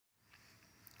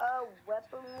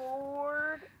Weapon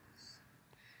Lord.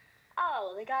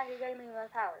 Oh, the guy who gave me my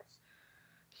powers.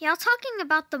 Y'all talking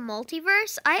about the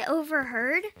multiverse? I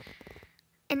overheard,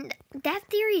 and that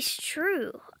theory's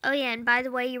true. Oh yeah, and by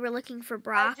the way, you were looking for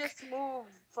Brock. I just moved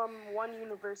from one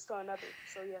universe to another,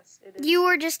 so yes, it is. You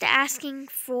were just asking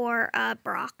for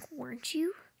Brock, weren't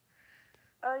you?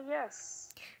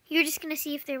 Yes. You're just gonna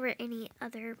see if there were any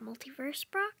other multiverse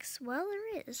Brocks? Well,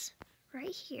 there is. Right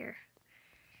here.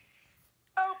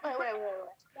 Oh, wait.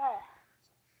 Yeah.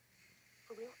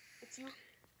 For real? It's you?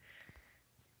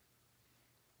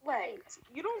 Wait,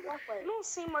 you don't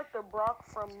seem like the Brock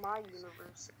from my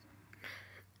universe.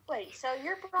 Wait, so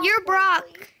you're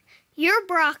Brock? You're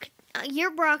Brock.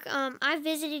 I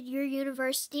visited your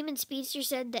universe. Demon Speedster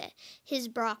said that his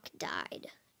Brock died.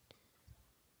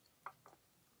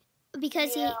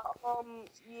 Because yeah,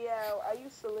 I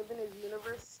used to live in his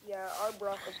universe. Yeah, our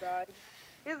Brock died.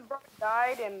 His Brock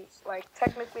died, and like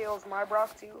technically it was my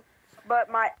Brock too. But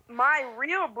my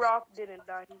real Brock didn't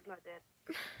die. He's not dead.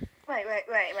 Wait.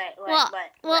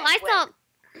 I thought.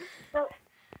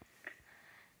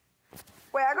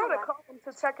 Wait, I gotta call him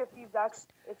to check if he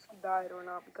died or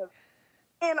not, because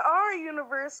in our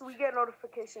universe we get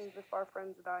notifications if our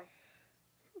friends die.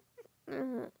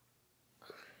 Mm-hmm.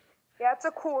 Yeah, it's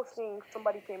a cool thing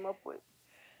somebody came up with.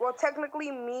 Well, technically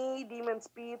me, Demon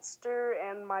Speedster,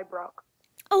 and my Brock.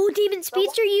 Oh, Demon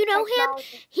Speedster, you know him?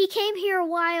 He came here a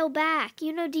while back.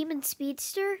 You know Demon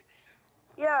Speedster?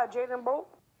 Yeah, Jaden Bolt.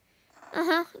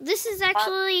 Uh-huh. This is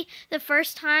actually the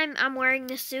first time I'm wearing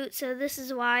the suit, so this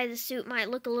is why the suit might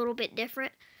look a little bit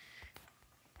different.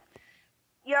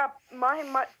 Yeah, my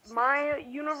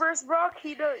universe Brock,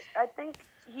 he does. I think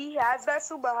he has that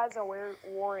suit, but hasn't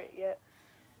wore it yet.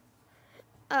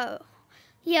 Oh.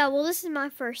 Yeah, well, this is my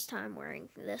first time wearing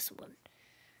this one.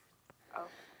 Oh.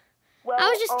 Well, I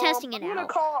was just testing it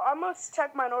out. I must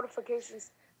check my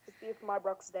notifications to see if my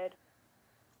Brock's dead.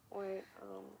 Wait,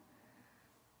 oh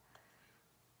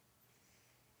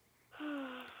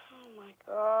my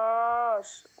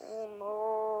gosh. Oh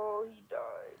no, he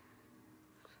died.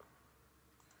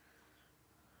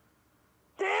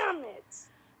 Damn it.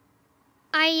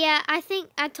 I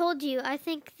think I told you. I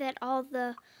think that all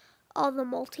the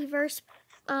multiverse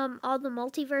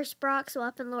Brocks,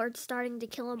 Weapon Lord's starting to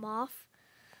kill him off,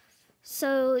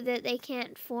 so that they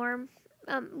can't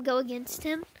go against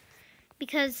him,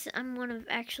 because I'm one of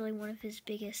his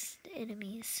biggest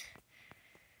enemies.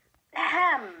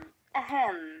 Ahem.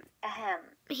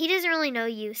 He doesn't really know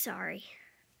you. Sorry.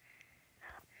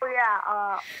 Oh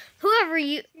yeah. Whoever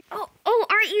you. Oh,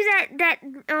 aren't you that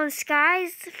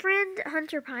Sky's friend,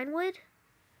 Hunter Pinewood?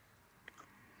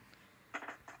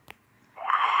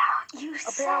 You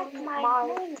said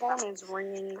my phone is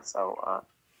ringing, so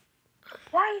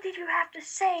why did you have to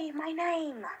say my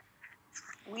name?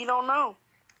 We don't know.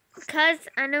 Because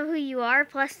I know who you are,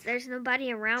 plus there's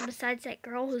nobody around besides that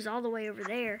girl who's all the way over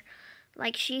there.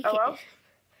 Like she Hello?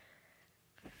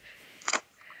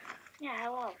 Yeah,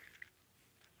 hello.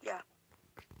 Yeah.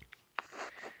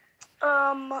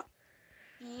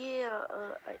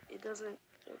 It doesn't,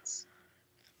 it's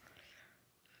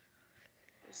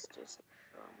just,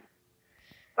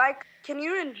 like, can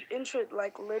you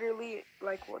like, literally,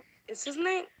 like, what is his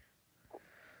name?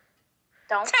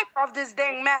 Don't take off this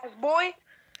dang mask, boy.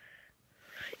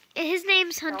 His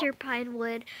name's Hunter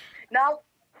Pinewood. No.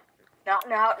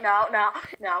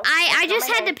 I just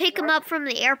had to pick him up from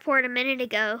the airport a minute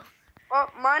ago.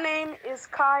 Well, my name is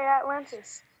Kai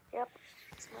Atlantis. Yep,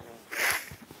 that's my name.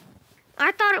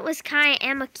 I thought it was Kai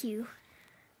Amaku.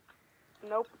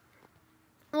 Nope.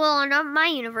 Well, on my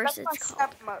universe, it's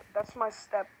called. That's my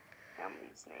step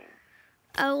family's name.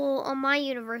 Oh, well, on my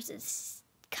universe, it's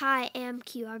Kai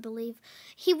Amq, I believe.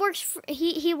 He works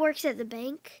he works at the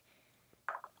bank.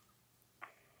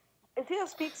 Is he a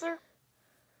speaker?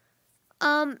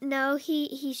 No,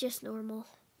 he's just normal.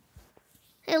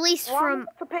 At least I'm from. gonna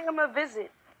have to pay him a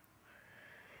visit.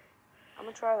 I'm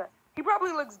gonna try that. He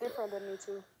probably looks different than me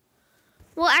too.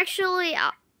 Well, actually, wait,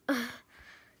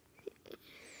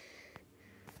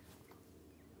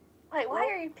 why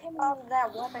are you pinning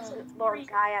that Weapon Lord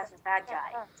guy as a bad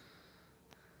guy?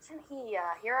 Isn't he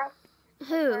a hero?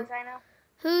 Who? As far as I know.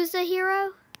 Who's the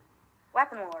hero?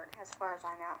 Weapon Lord, as far as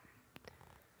I know.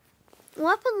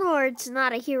 Weapon Lord's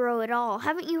not a hero at all.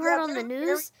 Haven't you heard on the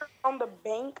news? On the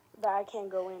bank that I can't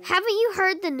go in. Haven't you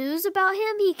heard the news about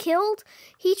him? He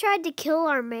tried to kill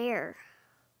our mayor.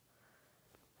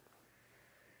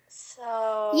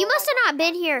 So you must have not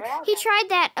been here. He tried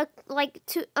that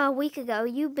a week ago.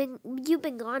 You've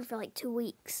been gone for like 2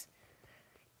 weeks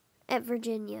at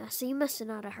Virginia, so you must have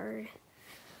not have heard.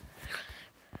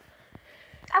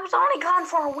 I was only gone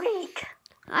for a week.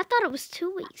 I thought it was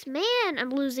 2 weeks. Man,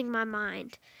 I'm losing my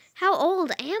mind. How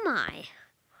old am I?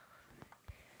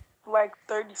 Like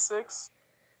 36.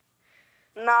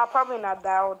 Nah, probably not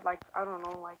that old. Like, I don't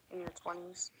know, like in your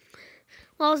 20s.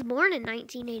 Well, I was born in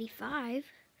 1985.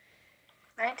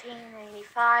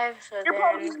 1985, so You're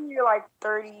probably then in your like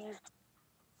 30s,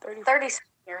 37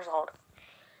 years old.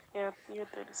 Yeah, you're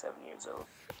 37 years old.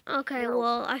 Okay, You're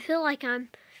well, I feel like I'm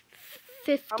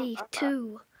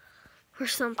 52 or I'm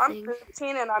something.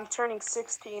 15 and I'm turning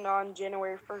 16 on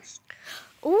January 1st.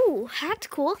 Ooh, that's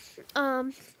cool.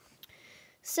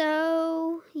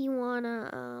 So you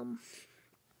wanna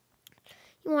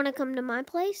come to my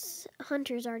place?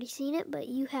 Hunter's already seen it, but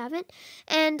you haven't.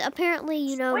 And apparently,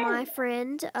 you know When? my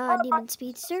friend, Demon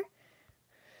Speedster.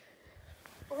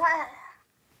 What?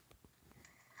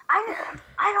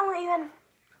 I don't even.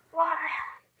 Why?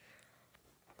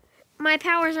 My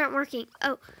powers aren't working.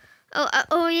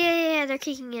 Oh, yeah, they're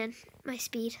kicking in. My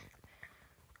speed.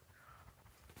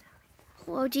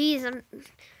 Whoa, geez,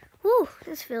 whew,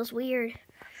 this feels weird.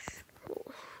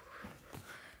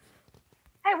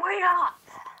 Hey, wait up!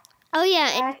 Oh, yeah,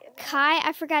 and Kai,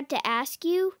 I forgot to ask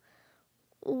you,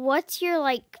 what's your,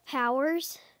 like,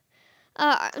 powers?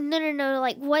 No,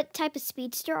 like, what type of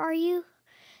speedster are you?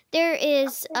 There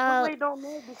is, I really don't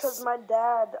know because my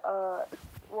dad,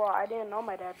 well, I didn't know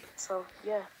my dad, so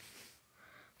yeah.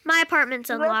 my apartment's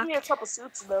He left unlocked. me a couple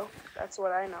suits though. That's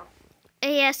what I know.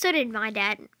 Yeah, so did my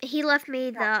dad. He left me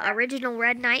the original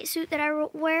red knight suit that I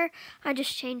wear. I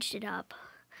just changed it up.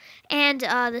 And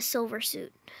the silver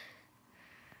suit.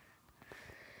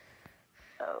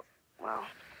 Oh, well,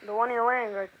 the one you're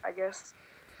wearing, I guess,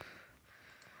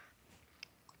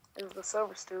 is the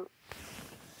silver suit.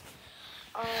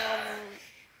 I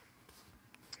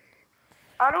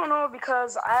don't know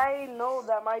because I know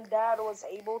that my dad was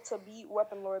able to beat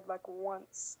Weapon Lord like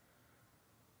once.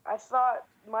 I thought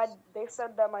they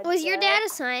said that my Was your dad a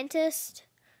scientist?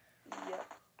 Yeah.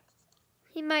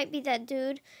 He might be that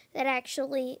dude that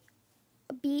actually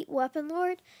beat Weapon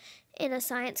Lord in a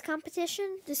science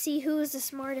competition to see who is the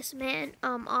smartest man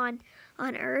on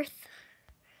Earth.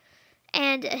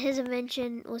 And his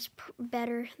invention was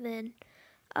better than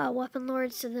Weapon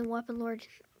Lord, so then Weapon Lord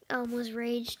was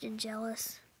raged and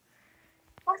jealous.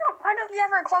 Why don't you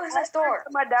ever close this door?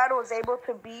 My dad was able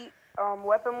to beat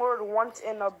Weapon Lord once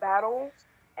in a battle,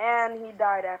 and he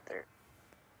died after.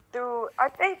 Through, I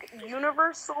think,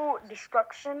 universal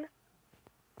destruction.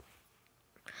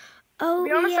 Oh,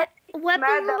 honest, yeah.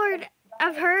 Weapon Lord,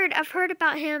 I've heard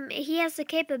about him. He has the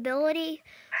capability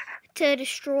to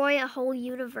destroy a whole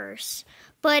universe,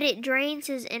 but it drains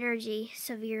his energy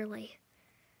severely.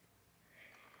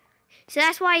 So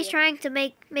that's why he's trying to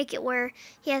make it where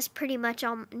he has pretty much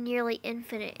nearly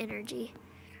infinite energy.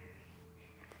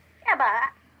 Yeah,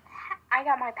 but I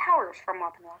got my powers from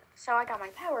Weapon Lord, so I got my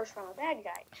powers from a bad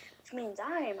guy, which means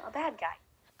I'm a bad guy.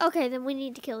 Okay, then we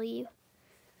need to kill you.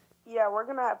 Yeah, we're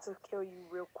gonna have to kill you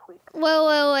real quick.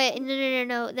 Wait.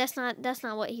 No. That's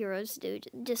not what heroes do.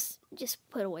 Just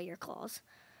put away your claws.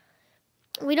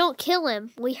 We don't kill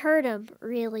him. We hurt him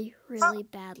really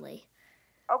badly.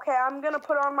 Okay, I'm gonna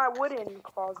put on my wooden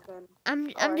claws then.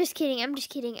 I'm just kidding. I'm just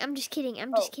kidding. Oh,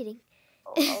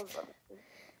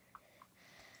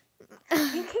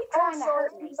 You keep trying to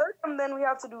hurt me. Hurt them, then we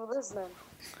have to do this then.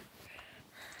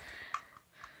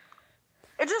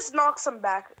 It just knocks him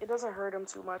back. It doesn't hurt him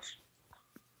too much.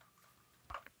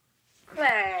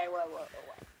 Wait.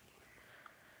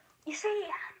 You see,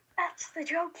 that's the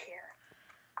joke here.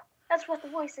 That's what the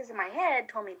voices in my head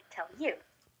told me to tell you.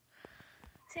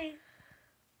 See,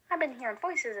 I've been hearing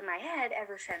voices in my head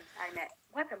ever since I met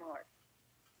Weapon Lord.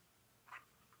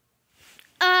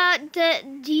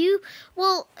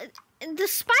 The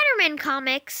Spider-Man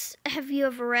comics, have you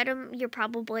ever read them? You're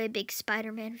probably a big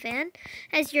Spider-Man fan,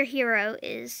 as your hero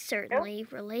is certainly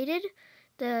related,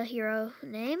 the hero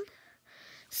name.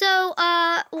 So,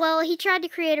 he tried to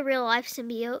create a real-life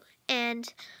symbiote,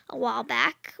 and a while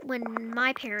back, when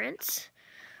my parents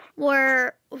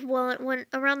were, when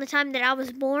around the time that I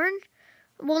was born,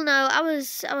 I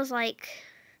was like,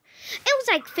 it was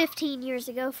like 15 years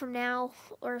ago from now,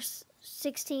 or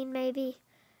 16 maybe.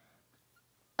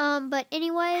 But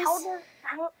anyways,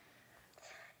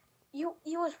 you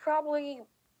was probably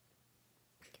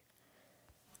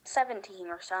 17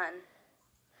 or something.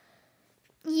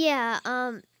 Yeah,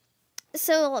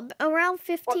 so around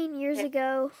 15 years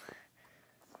ago,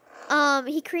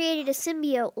 he created a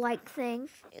symbiote-like thing,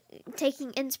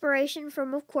 taking inspiration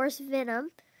from, of course,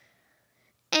 Venom,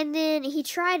 and then he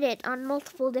tried it on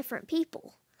multiple different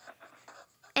people,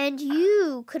 and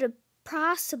you could have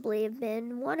possibly have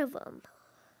been one of them.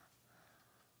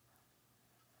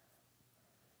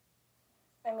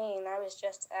 I mean, I was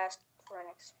just asked for an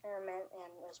experiment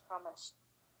and was promised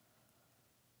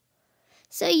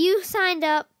So you signed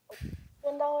up.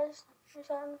 $10 or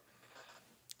something.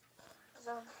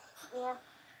 So, yeah.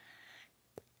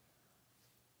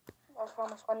 I was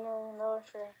promised $1 million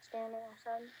for an experiment or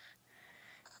something.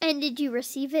 And did you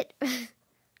receive it?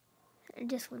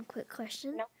 Just one quick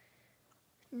question. No.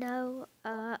 No.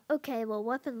 Okay. Well,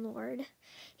 Weapon Lord,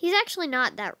 he's actually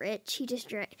not that rich. He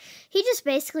just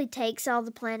basically takes all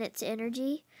the planet's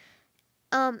energy.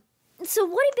 So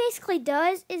what he basically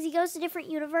does is he goes to different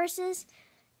universes,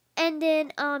 and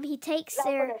then he takes That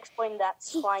would explain that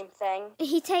slime thing.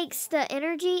 He takes the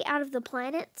energy out of the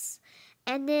planets,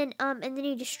 and then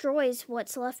he destroys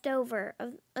what's left over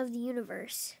of the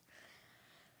universe.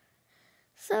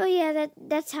 So yeah,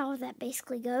 that's how that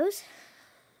basically goes.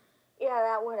 Yeah,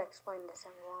 that would explain the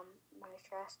symbol on my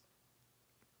chest.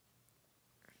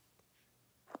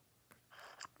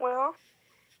 Well,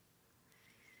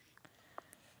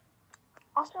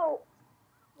 Also,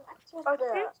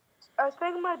 I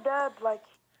think my dad, like,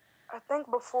 I think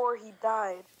before he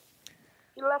died,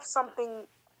 he left something.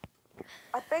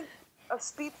 I think a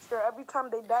speedster. Every time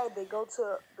they died, they go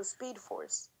to the Speed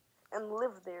Force and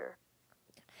live there.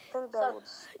 I think that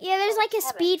was. Yeah, there's like a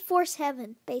heaven. Speed Force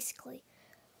heaven, basically.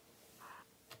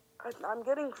 I'm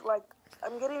getting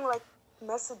like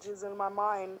messages in my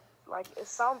mind. Like it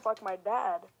sounds like my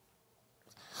dad.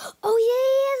 Oh yeah,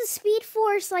 he has a Speed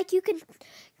Force. Like you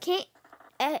can't.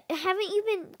 Haven't you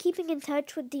been keeping in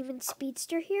touch with Demon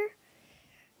Speedster here?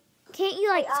 Can't you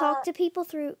like talk to people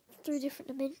through different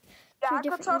dimensions, through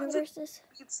different universes?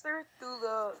 To Speedster through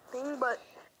the thing, but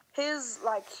his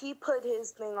he put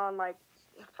his thing on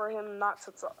for him not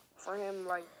to talk. For him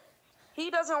he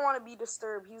doesn't want to be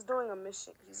disturbed. He's doing a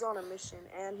mission. He's on a mission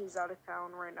and he's out of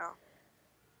town right now.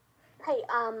 Hey,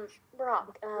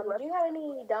 Brock, do you have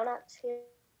any donuts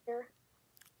here?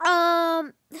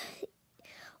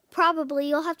 Probably.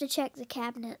 You'll have to check the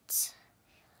cabinets.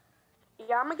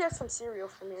 Yeah, I'm gonna get some cereal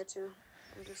from here too.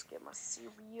 And just get my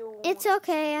cereal. It's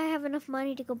okay. I have enough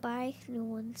money to go buy new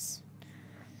ones.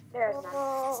 There's none.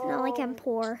 It's not like I'm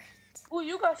poor. Oh,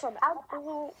 you got some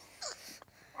apple.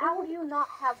 How do you not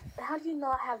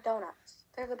have donuts?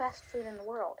 They're the best food in the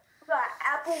world. You got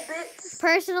apple bits.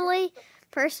 Personally,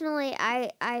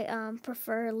 I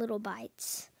prefer little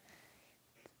bites.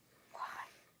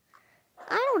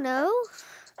 I don't know.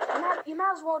 You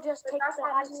might as well just take the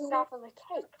icing off of the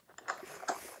cake.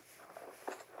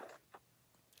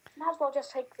 Might as well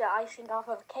just take the icing off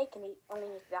of the cake and eat only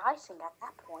the icing at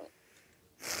that point.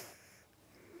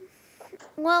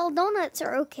 Well, donuts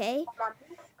are okay.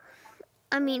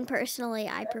 I mean, personally,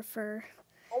 I prefer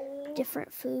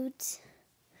different foods.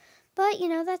 But,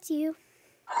 that's you.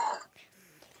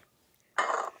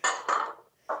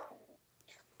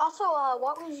 Also,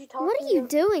 what was you talking about? What are you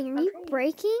doing? Are you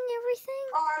breaking everything?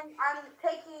 I'm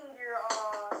taking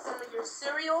some of your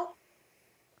cereal.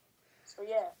 So,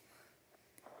 yeah.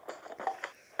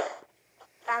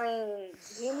 I mean,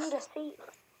 do you need a seat?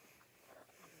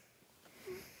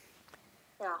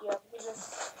 Yeah. Yeah, we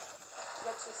just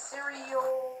get your cereal.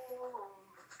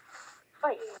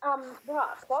 Wait,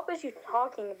 Brock, what was you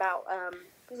talking about,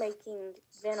 making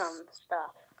Venom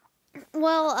stuff?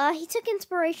 Well, he took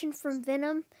inspiration from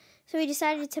Venom, so he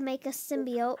decided to make a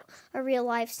symbiote, a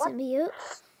real-life symbiote.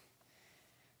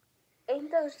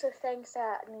 Ain't those the things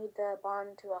that need to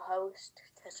bond to a host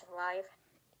to survive?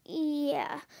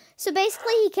 Yeah. So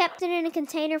basically, he kept it in a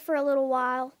container for a little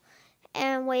while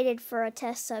and waited for a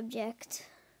test subject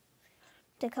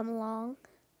to come along.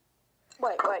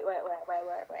 Wait.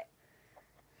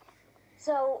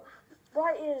 So,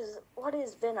 what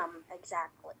is Venom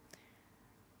exactly?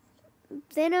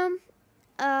 Venom,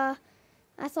 I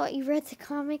thought you read the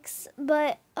comics,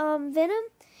 but Venom,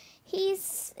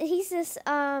 he's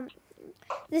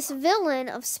this villain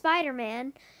of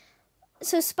Spider-Man.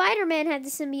 So Spider-Man had the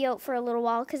symbiote for a little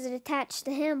while because it attached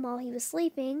to him while he was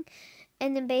sleeping,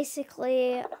 and then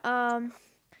basically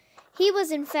he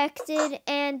was infected,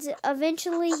 and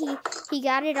eventually he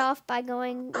got it off by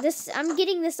going this. I'm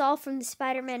getting this all from the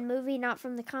Spider-Man movie, not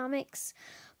from the comics.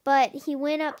 But he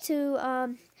went up to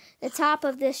the top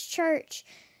of this church,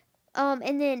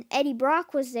 and then Eddie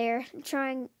Brock was there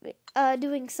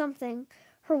doing something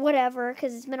or whatever,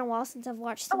 because it's been a while since I've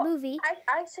watched the movie.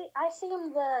 I see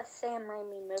in the Sam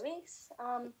Raimi movies.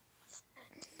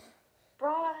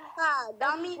 Brock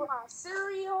got me my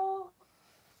cereal.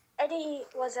 Eddie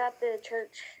was at the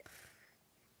church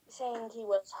saying he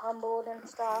was humbled and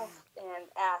stuff, and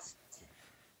asked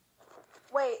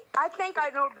Wait, I think I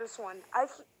know this one.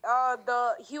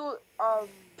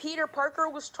 Peter Parker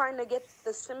was trying to get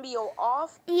the symbiote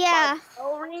off Yeah. by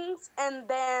bell rings, and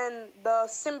then the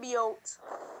symbiote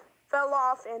fell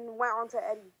off and went onto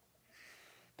Eddie.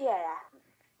 Yeah.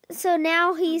 So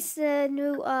now he's the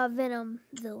new Venom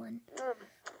villain.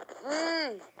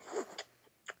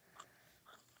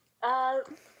 How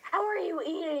are you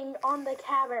eating on the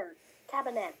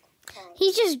cabinet?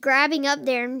 He's just grabbing up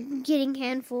there and getting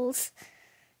handfuls.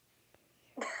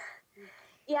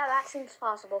 Yeah, that seems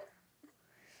possible.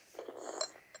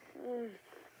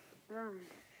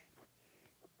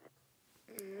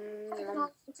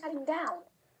 It's heading down.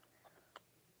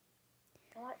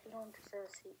 You know what? You don't deserve a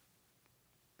seat.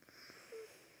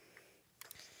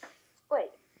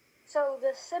 Wait. So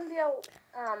the symbiote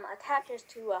attaches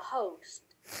to a host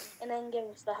and then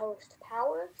gives the host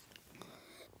powers?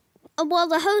 Well,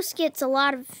 the host gets a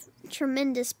lot of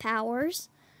tremendous powers.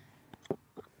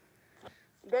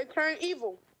 They turn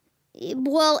evil.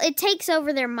 Well, it takes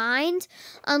over their mind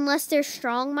unless they're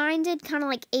strong-minded, kind of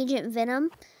like Agent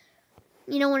Venom.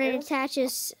 You know, when it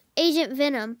attaches Agent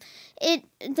Venom, the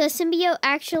symbiote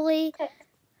actually. Okay.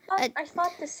 I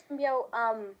thought the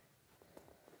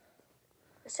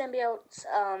symbiote's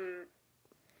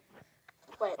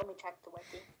Wait, let me check the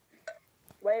wiki.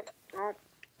 Wait.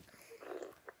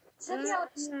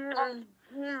 Symbiote's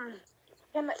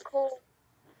chemical.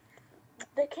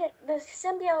 The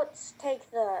symbiotes take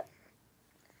the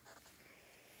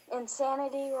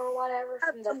insanity or whatever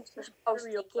from the host.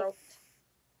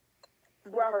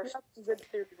 Good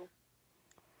cereal.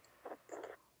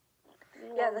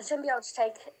 Yeah, the symbiotes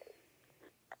take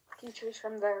features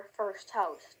from their first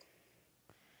host.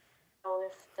 So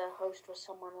if the host was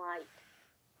someone like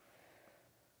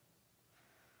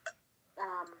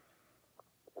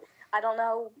I don't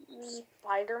know,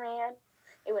 Spider-Man,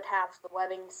 it would have the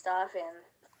webbing stuff and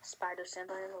spider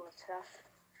symbol and stuff.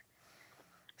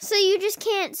 So you just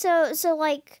can't. So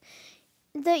like,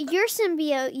 your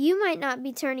symbiote, you might not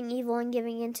be turning evil and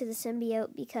giving into the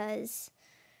symbiote because,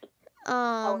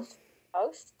 Host,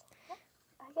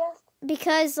 I guess.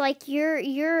 Because like you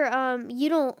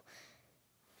don't.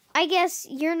 I guess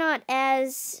you're not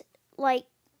as like,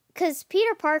 because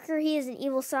Peter Parker, he has an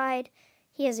evil side,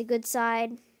 he has a good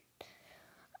side.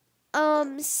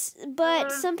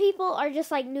 But some people are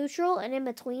just like neutral and in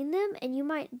between them, and you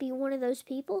might be one of those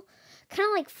people. Kind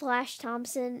of like Flash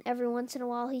Thompson. Every once in a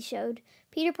while, he showed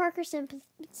Peter Parker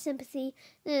sympathy.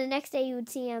 Then the next day, you would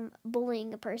see him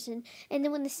bullying a person, and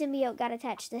then when the symbiote got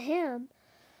attached to him,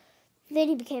 then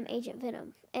he became Agent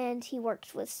Venom, and he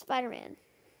worked with Spider-Man.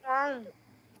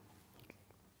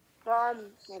 Brock,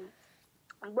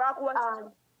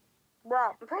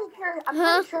 Brock.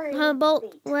 I'm pretty sure.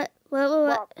 Bolt. What?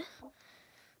 Brock,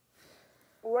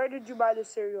 where did you buy the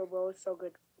cereal, bro? It's so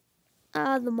good.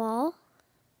 The mall.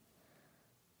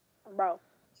 Bro,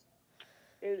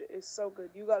 it is so good.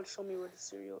 You gotta show me where the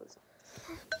cereal is.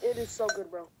 It is so good,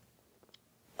 bro.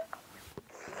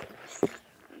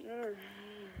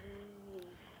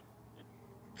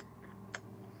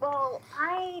 Well,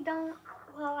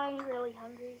 I'm really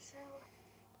hungry, so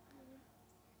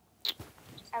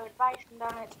I would buy some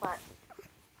donuts, but.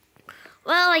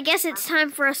 Well, I guess it's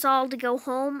time for us all to go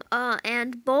home.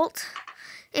 And Bolt,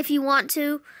 if you want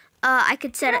to, I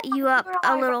could set you up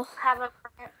a little.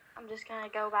 I'm just gonna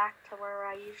go back to where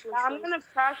I usually sleep. I'm gonna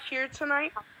crash here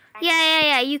tonight.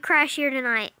 Yeah. You crash here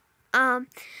tonight. I'm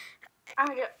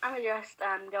gonna just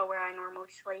go where I normally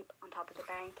sleep on top of the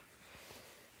bank.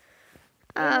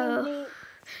 Oh.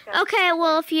 Okay.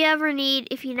 Well, if you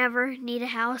never need a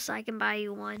house, I can buy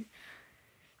you one.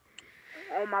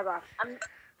 Oh my gosh.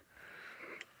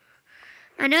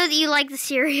 I know that you like the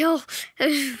cereal,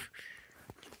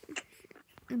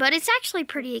 but it's actually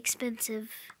pretty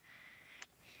expensive.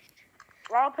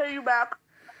 I'll pay you back.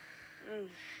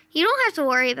 You don't have to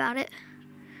worry about it.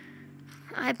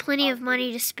 I have plenty of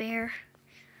money to spare.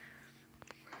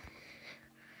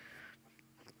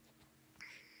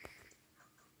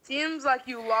 Seems like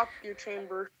you locked your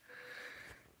chamber.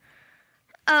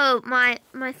 Oh, my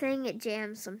thing, it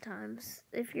jams sometimes.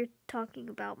 If you're talking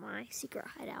about my secret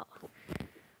hideout.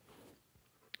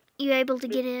 You able to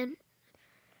get in?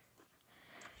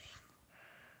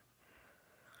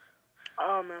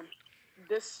 Oh man,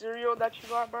 this cereal that you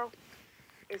got, bro,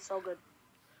 it's so good.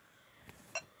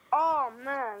 Oh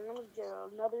man, let me get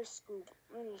another scoop.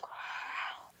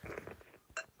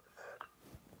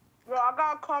 Bro, I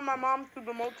gotta call my mom through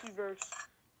the multiverse.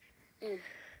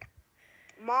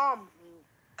 Mom,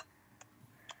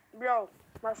 bro,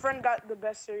 my friend got the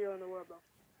best cereal in the world, bro.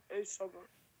 It's so good.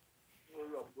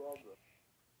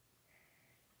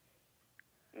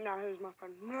 No, here's my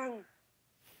friend.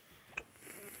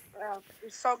 Yeah,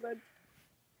 it's so good.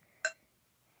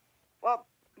 Well,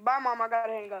 bye, Mom. I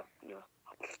gotta hang up. Yeah.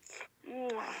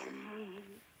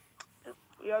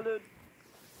 Yeah, dude.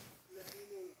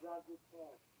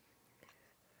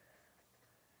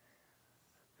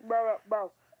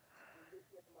 Bro.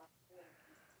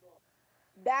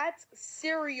 That's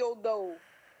cereal, though.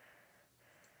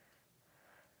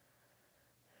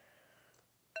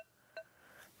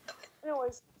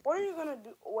 Anyways, what are you gonna do?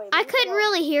 Wait, I let me couldn't put on-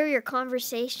 really hear your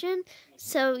conversation,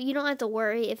 so you don't have to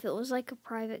worry if it was like a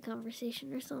private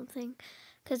conversation or something,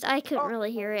 because I couldn't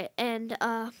really hear it. And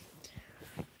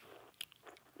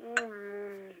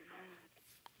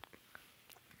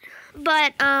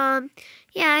but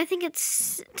yeah, I think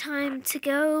it's time to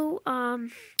go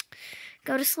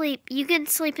go to sleep. You can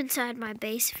sleep inside my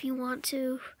base if you want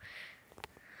to.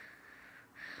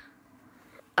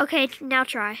 Okay, now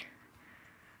try.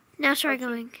 Now try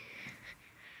going.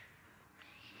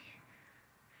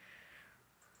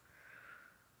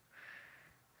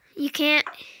 You can't.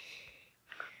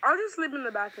 I'll just sleep in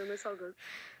the bathroom. It's all good.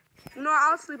 No,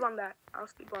 I'll sleep on that. I'll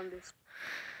sleep on this.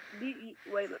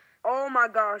 Wait. Oh my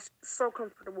gosh, so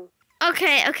comfortable.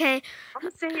 Okay. I'm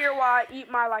gonna sit here while I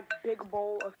eat my like big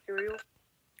bowl of cereal.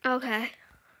 Okay.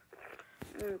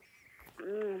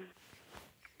 Mm.